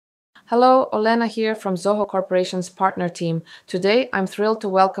Hello, Olena here from Zoho Corporation's partner team. Today, I'm thrilled to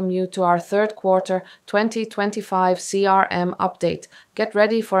welcome you to our third quarter 2025 CRM update. Get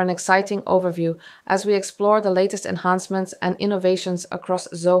ready for an exciting overview as we explore the latest enhancements and innovations across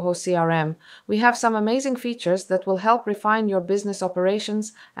Zoho CRM. We have some amazing features that will help refine your business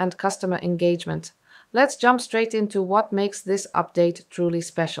operations and customer engagement. Let's jump straight into what makes this update truly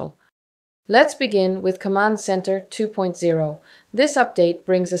special. Let's begin with CommandCenter 2.0. This update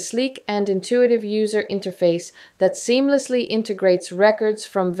brings a sleek and intuitive user interface that seamlessly integrates records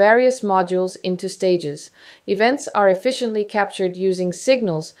from various modules into stages. Events are efficiently captured using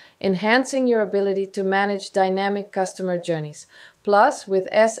signals, enhancing your ability to manage dynamic customer journeys. Plus,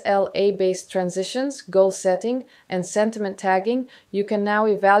 with SLA-based transitions, goal setting, and sentiment tagging, you can now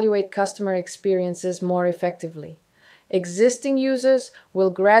evaluate customer experiences more effectively. Existing users will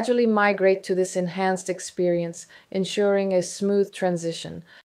gradually migrate to this enhanced experience, ensuring a smooth transition.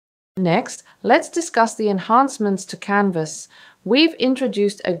 Next, let's discuss the enhancements to Canvas. We've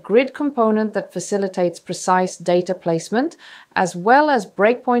introduced a grid component that facilitates precise data placement, as well as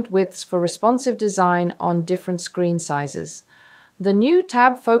breakpoint widths for responsive design on different screen sizes. The new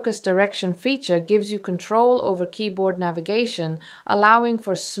Tab Focus Direction feature gives you control over keyboard navigation, allowing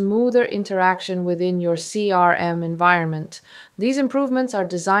for smoother interaction within your CRM environment. These improvements are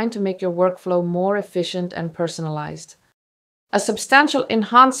designed to make your workflow more efficient and personalized. A substantial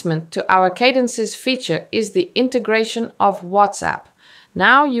enhancement to our Cadences feature is the integration of WhatsApp.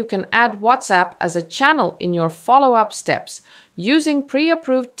 Now you can add WhatsApp as a channel in your follow-up steps, using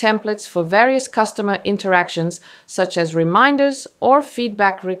pre-approved templates for various customer interactions, such as reminders or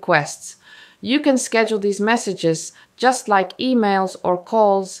feedback requests. You can schedule these messages just like emails or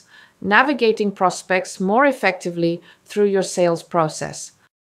calls, navigating prospects more effectively through your sales process.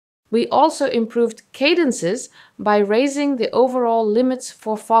 We also improved Cadences by raising the overall limits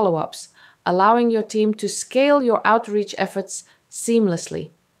for follow-ups, allowing your team to scale your outreach efforts seamlessly.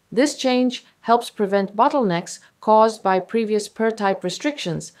 This change helps prevent bottlenecks caused by previous per-type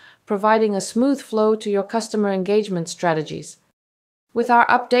restrictions, providing a smooth flow to your customer engagement strategies. With our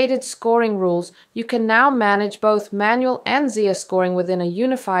updated scoring rules, you can now manage both manual and ZIA scoring within a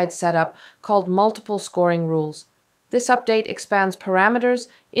unified setup called multiple scoring rules. This update expands parameters,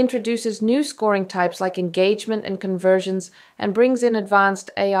 introduces new scoring types like engagement and conversions, and brings in advanced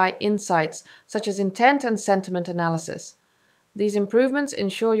AI insights such as intent and sentiment analysis. These improvements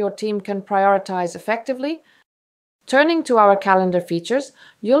ensure your team can prioritize effectively. Turning to our calendar features,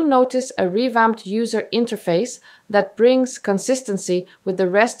 you'll notice a revamped user interface that brings consistency with the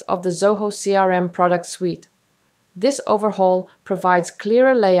rest of the Zoho CRM product suite. This overhaul provides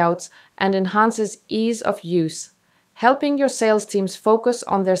clearer layouts and enhances ease of use, helping your sales teams focus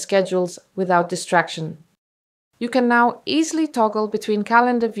on their schedules without distraction. You can now easily toggle between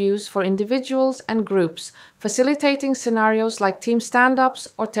calendar views for individuals and groups, facilitating scenarios like team stand-ups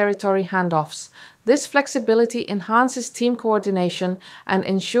or territory handoffs. This flexibility enhances team coordination and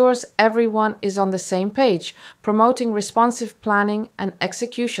ensures everyone is on the same page, promoting responsive planning and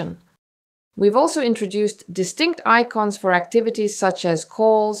execution. We've also introduced distinct icons for activities such as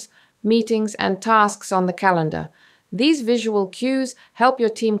calls, meetings, and tasks on the calendar. These visual cues help your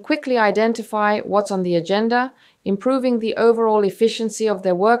team quickly identify what's on the agenda, improving the overall efficiency of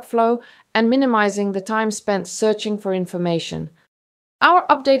their workflow and minimizing the time spent searching for information. Our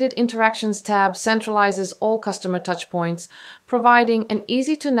updated Interactions tab centralizes all customer touchpoints, providing an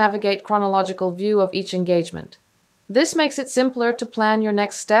easy-to-navigate chronological view of each engagement. This makes it simpler to plan your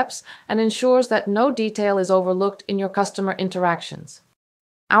next steps and ensures that no detail is overlooked in your customer interactions.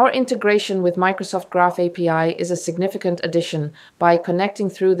 Our integration with Microsoft Graph API is a significant addition. By connecting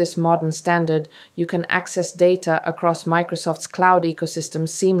through this modern standard, you can access data across Microsoft's cloud ecosystem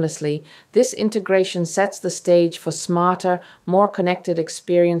seamlessly. This integration sets the stage for smarter, more connected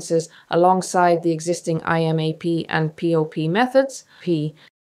experiences alongside the existing IMAP and POP methods.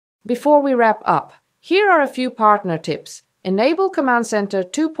 Before we wrap up, here are a few partner tips. Enable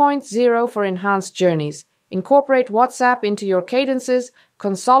CommandCenter 2.0 for enhanced journeys. Incorporate WhatsApp into your cadences,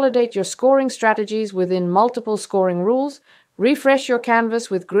 consolidate your scoring strategies within multiple scoring rules, refresh your canvas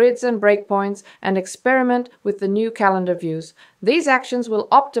with grids and breakpoints, and experiment with the new calendar views. These actions will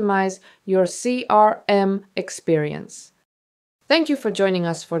optimize your CRM experience. Thank you for joining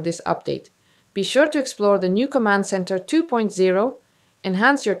us for this update. Be sure to explore the new CommandCenter 2.0,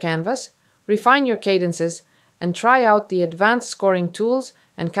 enhance your canvas, refine your cadences, and try out the advanced scoring tools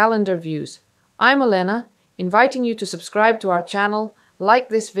and calendar views. I'm Elena, inviting you to subscribe to our channel, like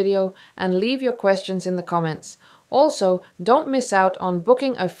this video, and leave your questions in the comments. Also, don't miss out on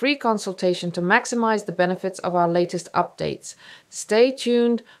booking a free consultation to maximize the benefits of our latest updates. Stay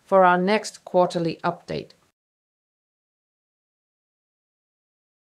tuned for our next quarterly update.